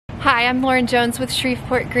Hi, I'm Lauren Jones with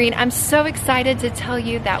Shreveport Green. I'm so excited to tell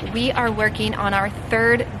you that we are working on our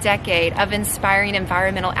third decade of inspiring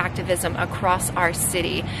environmental activism across our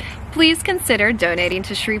city. Please consider donating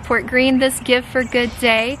to Shreveport Green this Give for Good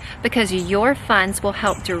Day because your funds will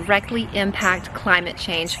help directly impact climate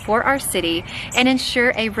change for our city and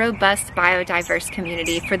ensure a robust biodiverse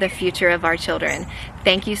community for the future of our children.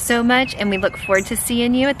 Thank you so much, and we look forward to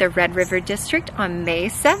seeing you at the Red River District on May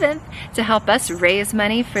 7th to help us raise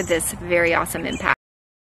money for this very awesome impact.